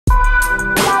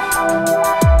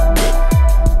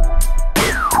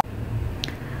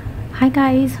Hi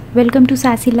guys, welcome to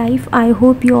Sassy Life. I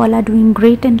hope you all are doing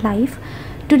great in life.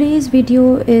 Today's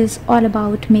video is all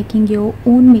about making your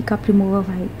own makeup remover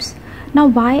wipes. Now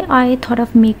why I thought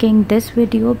of making this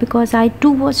video, because I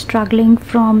too was struggling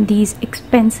from these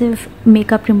expensive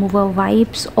makeup remover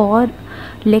wipes or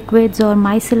liquids or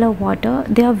micellar water.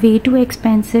 They are way too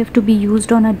expensive to be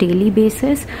used on a daily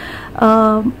basis.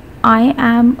 I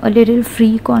am a little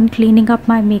freak on cleaning up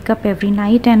my makeup every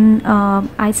night, and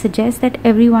I suggest that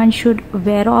everyone should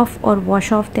wear off or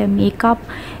wash off their makeup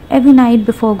every night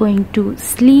before going to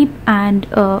sleep, and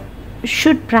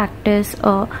should practice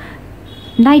a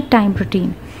nighttime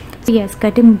routine. So yes,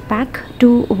 getting back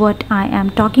to what I am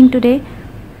talking today,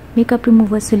 makeup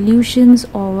remover solutions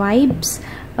or wipes.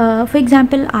 For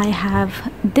example, I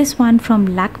have this one from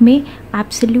Lakme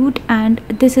Absolute, and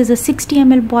this is a 60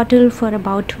 ml bottle for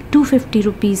about 250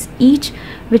 rupees each,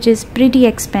 which is pretty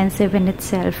expensive in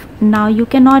itself. Now you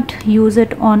cannot use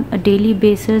it on a daily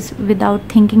basis without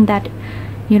thinking that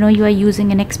you are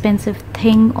using an expensive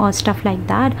thing or stuff like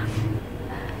that.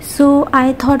 So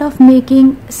I thought of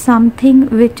making something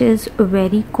which is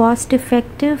very cost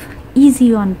effective,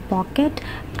 easy on pocket,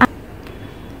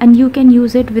 and you can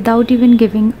use it without even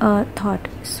giving a thought.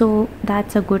 So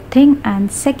that's a good thing.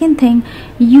 And second thing,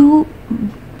 you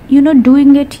know,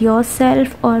 doing it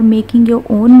yourself or making your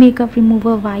own makeup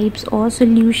remover wipes or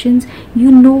solutions,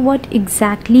 you know what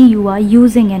exactly you are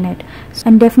using in it,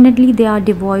 and definitely they are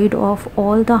devoid of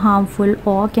all the harmful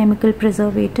or chemical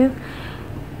preservative.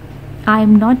 I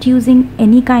am not using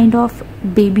any kind of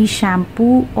baby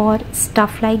shampoo or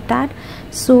stuff like that,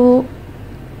 so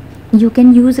you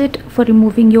can use it for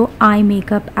removing your eye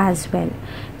makeup as well.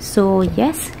 So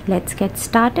yes, let's get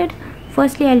started.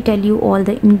 Firstly, I'll tell you all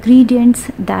the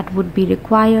ingredients that would be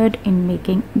required in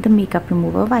making the makeup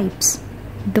remover wipes.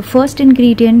 The first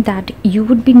ingredient that you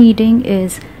would be needing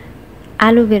is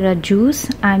aloe vera juice.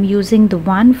 I'm using the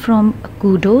one from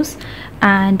Kudos,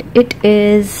 and it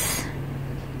is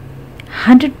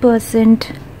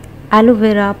 100% aloe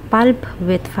vera pulp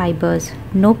with fibers,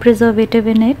 no preservative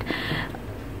in it.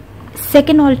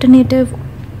 Second alternative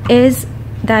is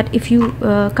that if you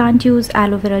can't use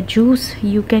aloe vera juice,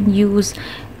 you can use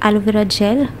aloe vera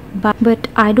gel, but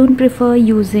I don't prefer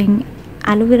using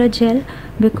aloe vera gel,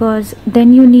 because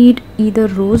then you need either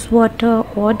rose water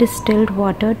or distilled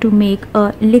water to make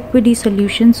a liquidy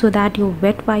solution so that your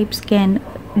wet wipes can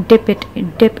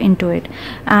dip into it,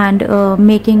 and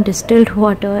making distilled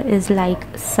water is like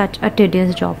such a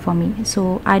tedious job for me.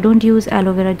 So I don't use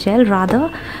aloe vera gel,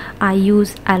 rather I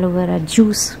use aloe vera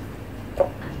juice.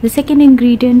 The second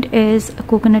ingredient is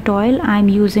coconut oil. I'm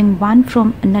using one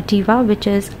from Nativa, which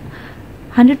is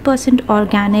 100%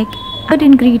 organic. Third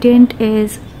ingredient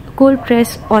is cold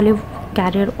pressed olive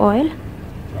carrier oil.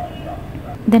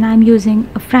 Then I'm using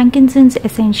a frankincense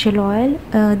essential oil.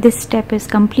 This step is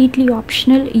completely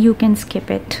optional, you can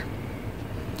skip it.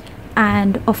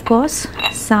 And of course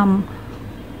some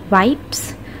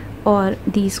wipes or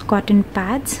these cotton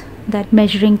pads, that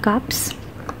measuring cups,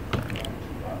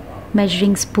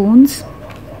 measuring spoons,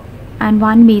 and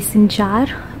one mason jar.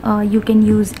 You can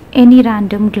use any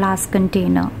random glass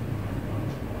container.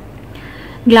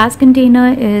 Glass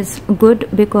container is good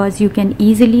because you can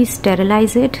easily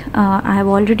sterilize it. I have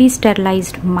already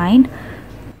sterilized mine.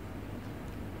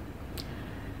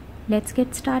 Let's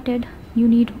get started. You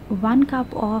need 1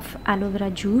 cup of aloe vera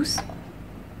juice.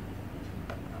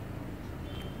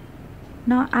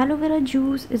 Now aloe vera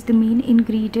juice is the main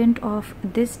ingredient of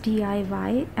this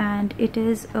DIY, and it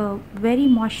is very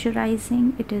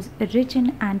moisturizing. It is rich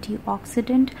in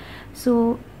antioxidant,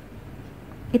 so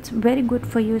it's very good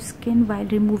for your skin while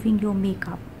removing your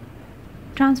makeup.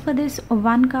 Transfer this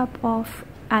 1 cup of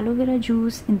aloe vera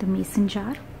juice in the mason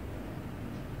jar.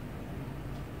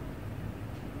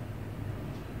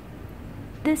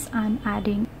 This I'm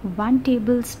adding 1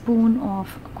 tablespoon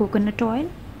of coconut oil,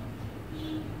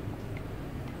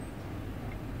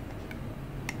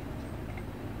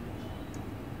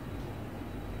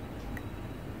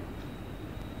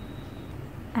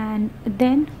 and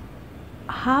then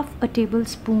half a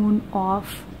tablespoon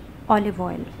of olive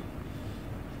oil.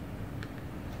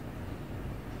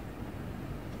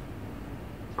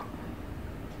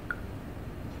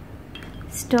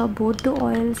 Stir both the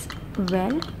oils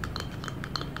well.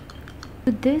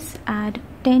 To this add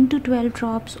 10 to 12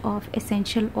 drops of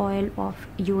essential oil of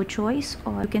your choice,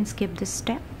 or you can skip this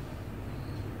step.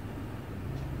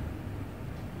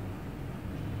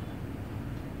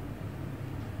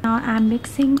 Now I'm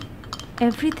mixing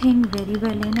everything very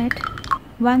well in it.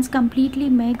 Once completely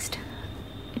mixed,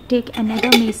 take another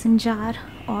mason jar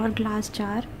or glass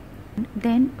jar,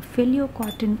 then fill your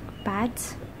cotton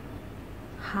pads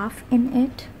half in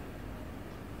it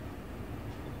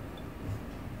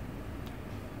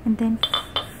and then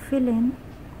fill in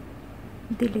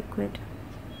the liquid.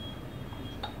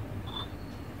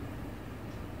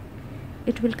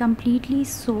 It will completely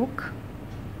soak.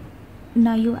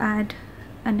 Now you add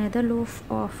another loaf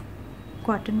of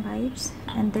cotton wipes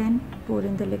and then pour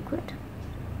in the liquid.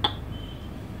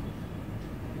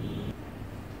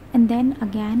 And then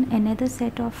again another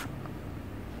set of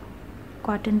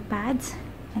cotton pads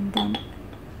and then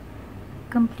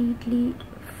completely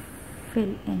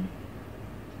fill in.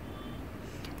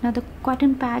 Now the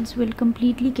cotton pads will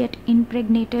completely get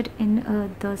impregnated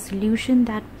in the solution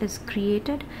that is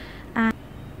created. And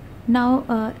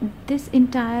now this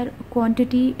entire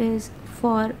quantity is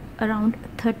for around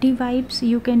 30 wipes.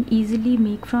 You can easily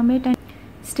make from it, and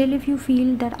still if you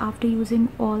feel that after using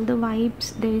all the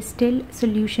wipes there is still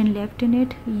solution left in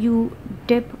it, you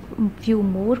dip few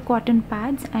more cotton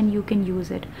pads and you can use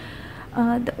it.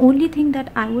 The only thing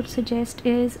that I would suggest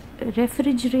is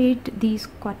refrigerate these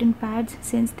cotton pads,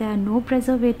 since there are no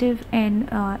preservative in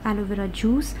aloe vera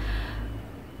juice,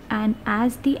 and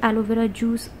as the aloe vera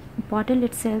juice bottle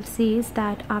itself says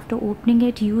that after opening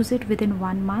it use it within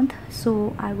 1 month,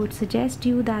 so I would suggest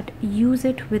you that use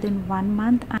it within 1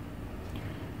 month.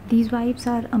 These wipes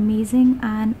are amazing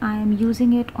and I am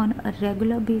using it on a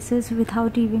regular basis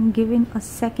without even giving a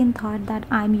second thought that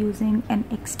I'm using an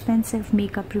expensive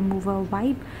makeup remover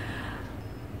wipe,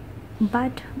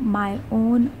 but my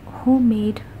own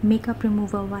homemade makeup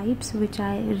remover wipes, which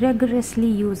I rigorously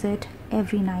use it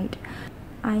every night.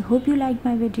 I hope you liked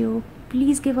my video.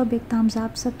 Please give a big thumbs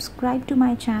up, subscribe to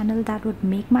my channel, that would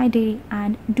make my day,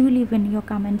 and do leave in your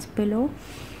comments below.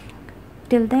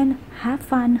 Till then, have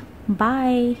fun.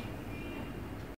 Bye.